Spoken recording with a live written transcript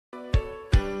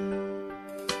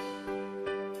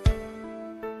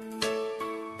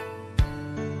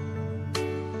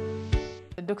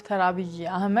ዶክተር አብይ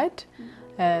አህመድ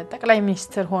ጠቅላይ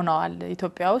ሚኒስትር ሆነዋል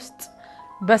ኢትዮጵያ ውስጥ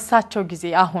በሳቸው ጊዜ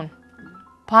አሁን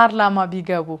ፓርላማ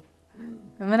ቢገቡ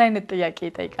ምን አይነት ጥያቄ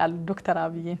ይጠይቃሉ ዶክተር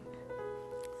አብይ?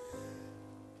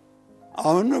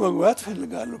 አሁን መግባት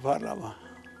ፈልጋሉ ፓርላማ።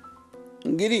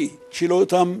 እንግዲህ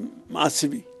ችሎታም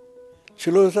ማስቢ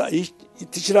ችሎታ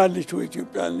ይትችላለች ወይ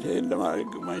ኢትዮጵያን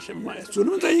ለማድረግ ማሸማ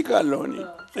እሱንም ጠይቃለሁ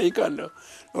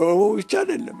ብቻ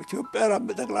አይደለም ኢትዮጵያ ራብ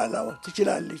በጠቅላላው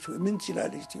ትችላለች ወይ ምን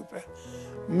ትችላለች ኢትዮጵያ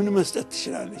ምን መስጠት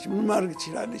ትችላለች ምን ማድረግ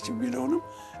ትችላለች ቢለውንም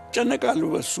ጨነቃለሁ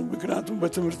በሱ ምክንያቱም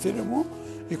በትምህርቴ ደግሞ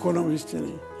ኢኮኖሚስት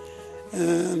ነኝ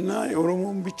እና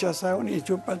የኦሮሞን ብቻ ሳይሆን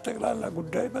የኢትዮጵያን ጠቅላላ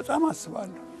ጉዳይ በጣም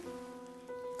አስባለሁ።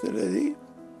 ስለዚህ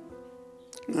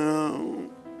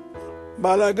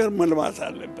ባላገር መልማት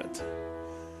አለበት።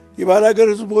 የባላገር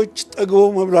ህዝቦች ጠግበው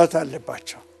መብላት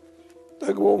አለባቸው።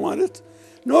 ጠግበው ማለት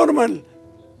ኖርማል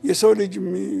የሰው ልጅ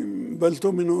በልቶ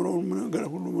የሚኖረው ነገር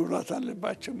ሁሉ መብላት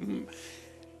አለባቸው።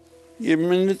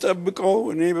 የምንጠብቀው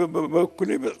እኔ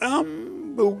በበኩሌ በጣም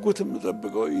በጉጉት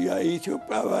የምጠብቀው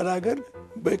የኢትዮጵያ ባላገር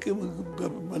በቂ ምግብ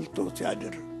በልቶ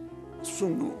ሲያድር እሱ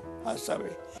ነው ሐሳቤ።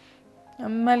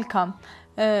 መልካም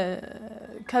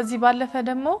ከዚህ ባለፈ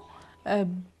ደግሞ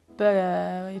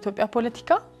በኢትዮጵያ ፖለቲካ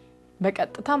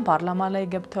በቀጥታም ፓርላማ ላይ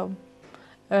ገብተው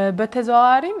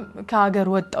በተዘዋዋሪም ከሀገር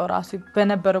ወጣው ራሱ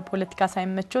በነበረው ፖለቲካ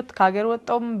ሳይመቾት ከሀገር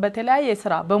ወጣው በተለያየ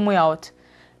ስራ በሙያዎት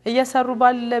እየሰሩ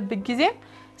ባለበት ጊዜ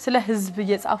ስለ ህዝብ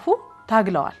እየጻፉ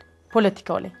ታግለዋል።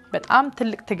 ፖለቲካው ላይ በጣም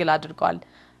ትልቅ ትግል አድርገዋል።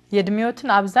 የድሚዮትን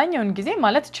አብዛኛውን ጊዜ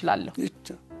ማለት ይችላል።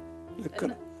 ልክ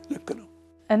ነው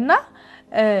እና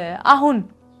አሁን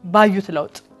ባዩት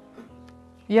ለውጥ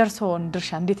የርሶን ድርሻ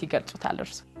እንዴት ይገልጹታል?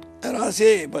 እርሱ ራሴ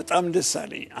በጣም ደስ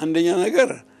አለኝ። አንደኛ ነገር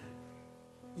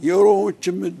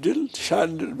የኦሮሞዎችም እድል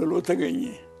ሻል ብሎ ተገኘ።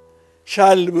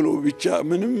 ሻል ብሎ ብቻ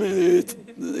ምንም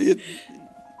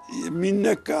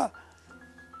የሚነካ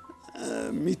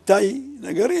ሚታይ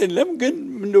ነገር የለም። ግን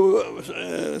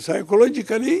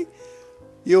ሳይኮሎጂካሊ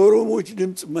የኦሮሞዎች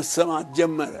ድምጽ መሰማት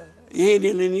ጀመረ። ይሄ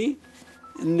ለኔ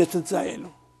እንደ ትንሣኤ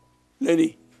ነው ለኔ።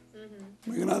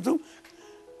 ምክንያቱም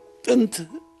ጥንት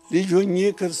ልጅ ሆኜ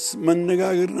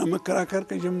መነጋገርና መከራከር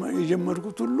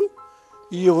የጀመርኩት ሁሉ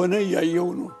እየሆነ ያየው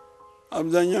ነው።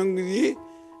 አብዛኛው ጊዜ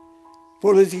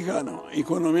ፖለቲካ ነው፣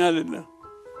 ኢኮኖሚ አይደለም፣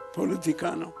 ፖለቲካ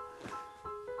ነው።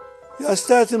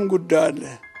 ያስተያየትም ጉዳይ አለ።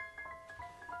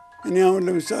 እኔ አሁን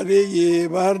ለምሳሌ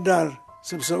የባህር ዳር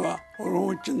ስብሰባ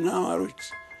ኦሮሞዎችና አማሮች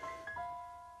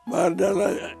ባህር ዳር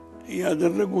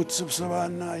ያደረጉት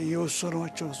ስብሰባና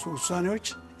የወሰኗቸው ውሳኔዎች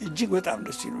እጅግ በጣም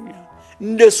ደስ ይሉኛል።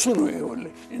 እንደሱ ነው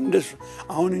ይወለኝ እንደሱ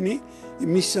አሁን እኔ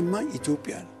የሚሰማኝ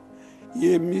ኢትዮጵያ ነው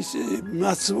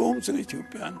የማስበውም ስለ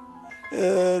ኢትዮጵያ ነው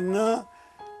እና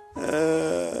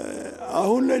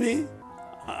አሁን ለኔ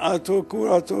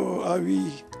አቶ አብይ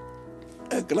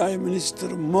ጠቅላይ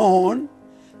ሚኒስትር መሆን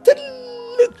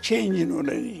ትልቅ ቼንጅ ነው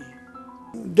ለኔ።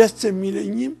 ደስ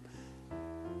የሚለኝም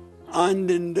አንድ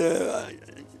እንደ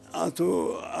አቶ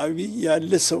አብይ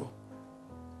ያለ ሰው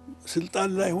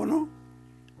ስልጣን ላይ ሆኖ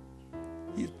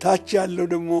ታች ያለው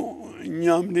ደግሞ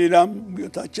እኛም ሌላም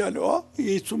ታች ያለው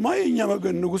ኢየሱስማ የኛ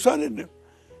ወገን ንጉስ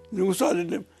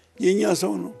አይደለም የኛ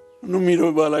ሰው ነው የሚለው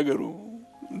ባላገሩ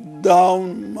ዳውን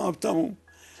ማብታሙ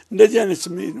እንደዚህ አይነት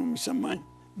ስሜት ነው የሚሰማኝ።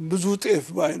 ብዙ ጤፍ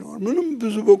ባይኖር ምንም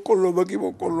ብዙ በቆሎ በቂ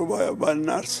በቆሎ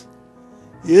ባናርስ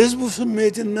የህዝቡ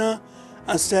ስሜትና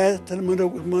አስተያየት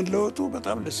መለወጡ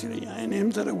በጣም ደስ ይለኛል። እኔም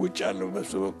ተለውጫለሁ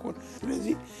በሱ በኩል።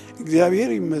 ስለዚህ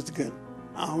እግዚአብሔር ይመስገን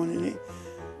አሁን እኔ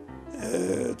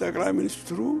ጠቅላይ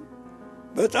ሚኒስትሩ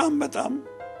በጣም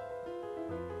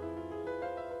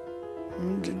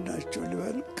ምንድናቸው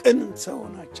ልበል ቅን ሰው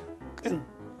ናቸው። ቅን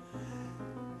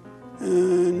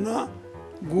እና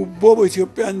ጉቦ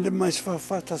በኢትዮጵያ እንደማይስፋፋ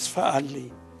ተስፋ አለኝ።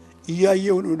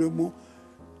 እያየው ነው ደግሞ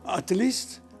አትሊስት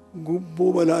ጉቦ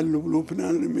በላሉ ብሎ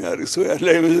ፕላን የሚያደርግ ሰው ያለ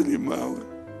አይመስልም አሁን።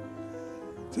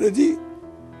 ስለዚህ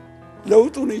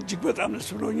ለውጡን እጅግ በጣም ደስ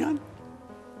ብሎኛል።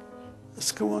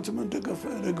 እስከ ሞትም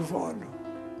ደግፈዋለሁ።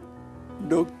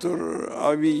 ዶክተር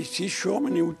አብይ ሲሾም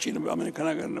እኔ ውጪ በአሜሪካን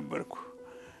ሀገር ነበርኩ።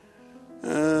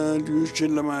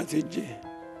 ልጆችን ለማየት ሄጄ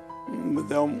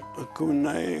በዛውም ሕክምና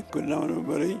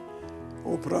ነበረኝ።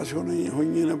 ኦፕራሲዮን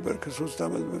ሆኜ ነበር ከ3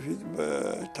 ዓመት በፊት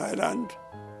በታይላንድ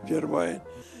ጀርባዬን።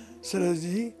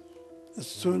 ስለዚህ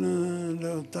እሱን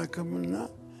ለታከምና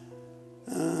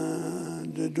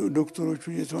ዶክተሮቹ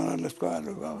እየተመላለስኩ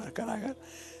ያለው በአሜሪካን ሀገር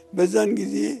በዛን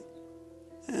ጊዜ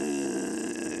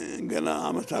ገና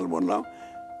አመት አልሞላም።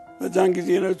 በዛን ጊዜ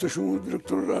ነው ተሾሙት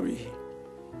ዶክተር አብይ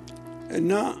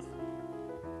እና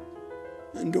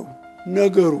እንደው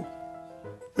ነገሩ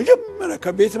መጀመሪያ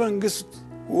ከቤተ መንግስት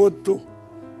ወጥቶ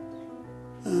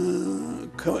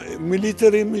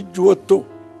ከሚሊተሪ እጅ ወጥቶ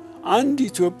አንድ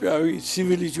ኢትዮጵያዊ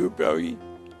ሲቪል ኢትዮጵያዊ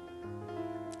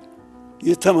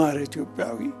የተማረ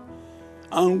ኢትዮጵያዊ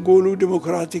አንጎሉ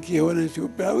ዲሞክራቲክ የሆነ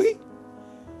ኢትዮጵያዊ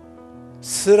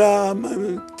ስራ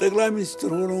ጠቅላይ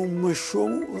ሚኒስትር ሆኖ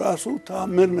መሾሙ ራሱ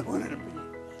ተአምር ነው ሆነብኝ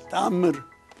ተአምር።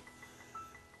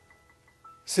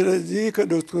 ስለዚህ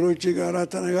ከዶክተሮች ጋር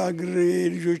ተነጋግሬ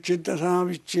ልጆችን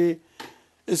ተሰናብቼ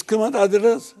እስከመጣ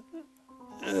ድረስ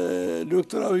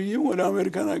ዶክተር አብይም ወደ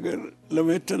አሜሪካን ሀገር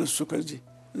ለመሄድ ተነሱ። ከዚህ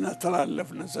እና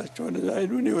ተላለፍን እሳቸው ወደዛ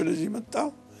ሄዱ፣ እኔ ወደዚህ መጣሁ።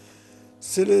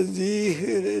 ስለዚህ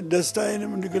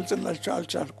ደስታዬንም እንድገልጽላቸው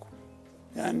አልቻልኩ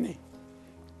ያኔ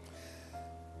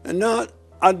እና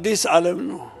አዲስ ዓለም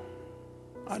ነው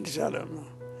አዲስ ዓለም ነው።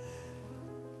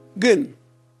 ግን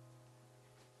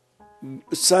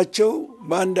እሳቸው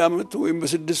በአንድ አመት ወይም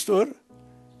በ6 ወር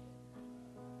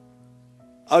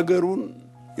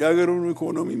የአገሩን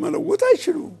ኢኮኖሚ መለወጥ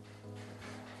አይችሉም።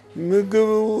 ምግቡ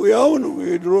ያው ነው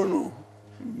የድሮ ነው፣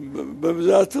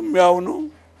 በብዛትም ያው ነው፣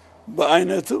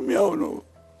 በአይነትም ያው ነው፣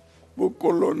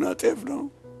 በቆሎና ጤፍ ነው።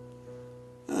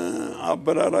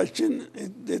 አበራራችን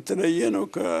የተለየ ነው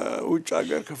ከውጭ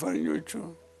ሀገር ከፈረንጆቹ።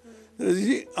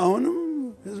 ስለዚህ አሁንም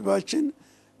ህዝባችን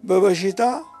በበሽታ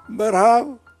በረሃብ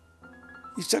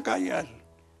ይሰቃያል።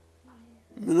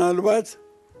 ምናልባት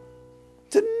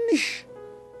ትንሽ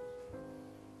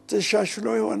ተሻሽሎ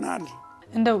ይሆናል።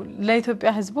 እንደው ለኢትዮጵያ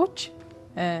ህዝቦች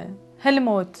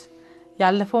ህልሞት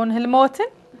ያለፈውን ህልሞትን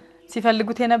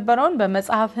ሲፈልጉት የነበረውን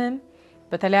በመጽሐፍም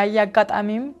በተለያየ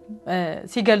አጋጣሚም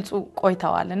ሲገልጹ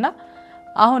ቆይተዋልና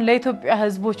አሁን ለኢትዮጵያ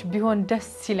ህዝቦች ቢሆን ደስ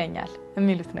ይለኛል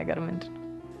የሚሉት ነገር ምንድነው?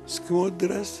 እስከሞት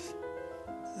ድረስ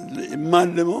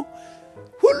የማልመው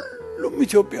ሁሉም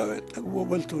ኢትዮጵያዊ ጠግቦ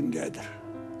በልቶ እንዲያድር፣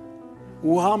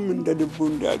 ውሃም እንደ ልቡ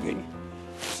እንዲያገኝ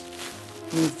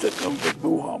እንጠቀምበት።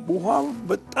 ውሃ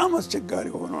በጣም አስቸጋሪ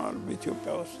ሆኗል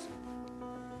በኢትዮጵያ ውስጥ።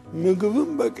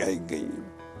 ምግብም በቃ አይገኝም።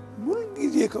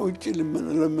 ሁልጊዜ ከውጭ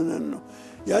ለምነን ነው።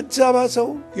 የአዲስ አበባ ሰው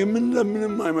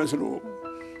የምንለምንም አይመስለውም።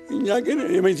 እኛ ግን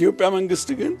የኢትዮጵያ መንግስት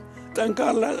ግን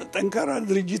ጠንካራ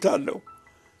ድርጅት አለው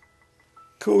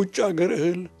ከውጭ ሀገር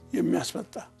እህል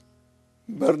የሚያስመጣ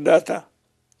በእርዳታ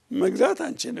መግዛት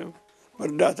አንችልም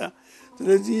በእርዳታ።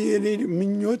 ስለዚህ የኔ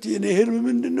ምኞት የኔ ህልም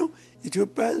ምንድነው?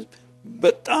 ኢትዮጵያ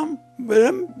በጣም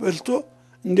በደንብ በልቶ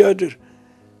እንዲያድር፣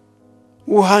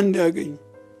 ውሃ እንዲያገኝ፣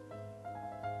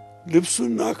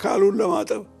 ልብሱና አካሉን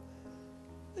ለማጠብ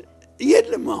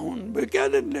የለም። አሁን በቂ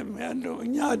አይደለም ያለው።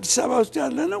 እኛ አዲስ አበባ ውስጥ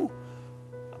ያለ ነው።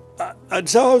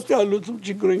 አዲስ አበባ ውስጥ ያሉት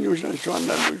ችግረኞች ናቸው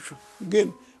አንዳንዶቹ። ግን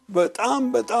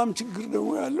በጣም ችግር ደግሞ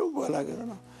ያለው ባላገር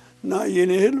ነው። እና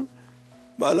የኔ ህልም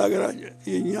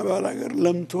የኛ ባላገር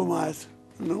ለምቶ ማየት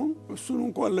ነው። እሱን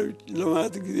እንኳን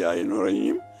ለማየት ጊዜ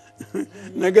አይኖረኝም።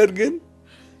 ነገር ግን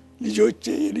ልጆቼ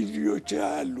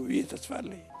ያሉ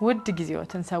እየተስፋለኝ ውድ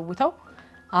ጊዜዎትን ሰውተው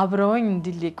አብረውኝ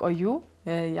እንዲቆዩ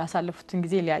ያሳለፉትን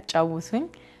ጊዜ ሊያጫውቱኝ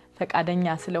ፈቃደኛ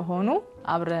ስለሆኑ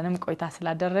አብረንም ቆይታ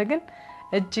ስላደረግን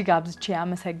እጅግ አብዝቼ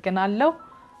አመሰግናለሁ።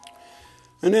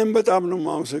 እኔም በጣም ነው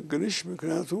ማመሰግንሽ።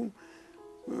 ምክንያቱም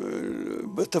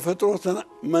በተፈጥሮ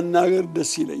መናገር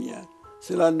ደስ ይለኛል፣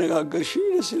 ስላነጋገርሽኝ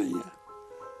ደስ ይለኛል።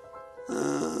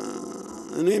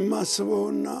 እኔም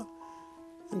ማስበውና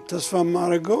ተስፋ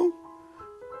ማረገው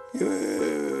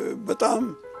በጣም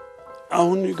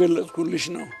አሁን የገለጽኩልሽ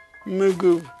ነው።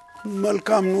 ምግብ፣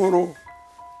 መልካም ኑሮ፣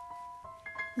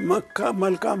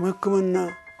 መልካም ሕክምና፣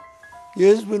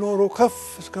 የህዝብ ኑሮ ከፍ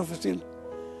ሲል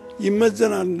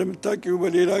ይመዘናል። እንደምታውቂው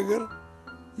በሌላ ሀገር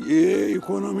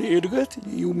የኢኮኖሚ እድገት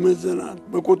ይመዘናል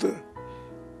በቁጥር።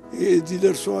 እዚህ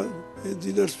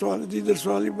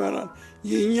ደርሷል ይባላል።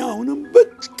 የኛ አሁንም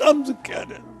በጣም ዝቅ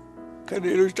ያለ ነው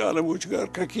ከሌሎች ዓለሞች ጋር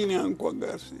ከኬንያ እንኳን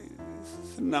ጋር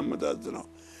ስናመጣጥነው።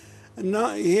 እና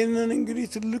ይሄንን እንግዲህ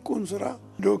ትልቁን ስራ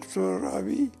ዶክተር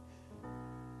አብይ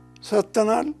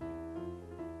ሰጥተናል።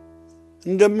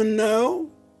 እንደምናየው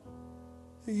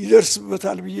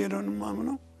ይደርስበታል ብዬ ነው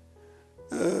የማምነው።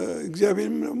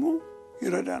 እግዚአብሔርም ደግሞ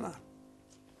ይረዳናል።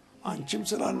 አንቺም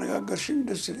ስላነጋገርሽኝ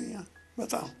ደስ ይለኛል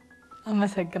በጣም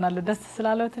አመሰግናለሁ። ደስ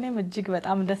ስላለዎት እኔም እጅግ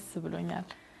በጣም ደስ ብሎኛል።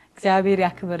 እግዚአብሔር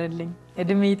ያክብርልኝ፣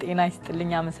 እድሜ ጤና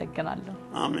ይስጥልኝ። አመሰግናለሁ።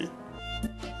 አሜን።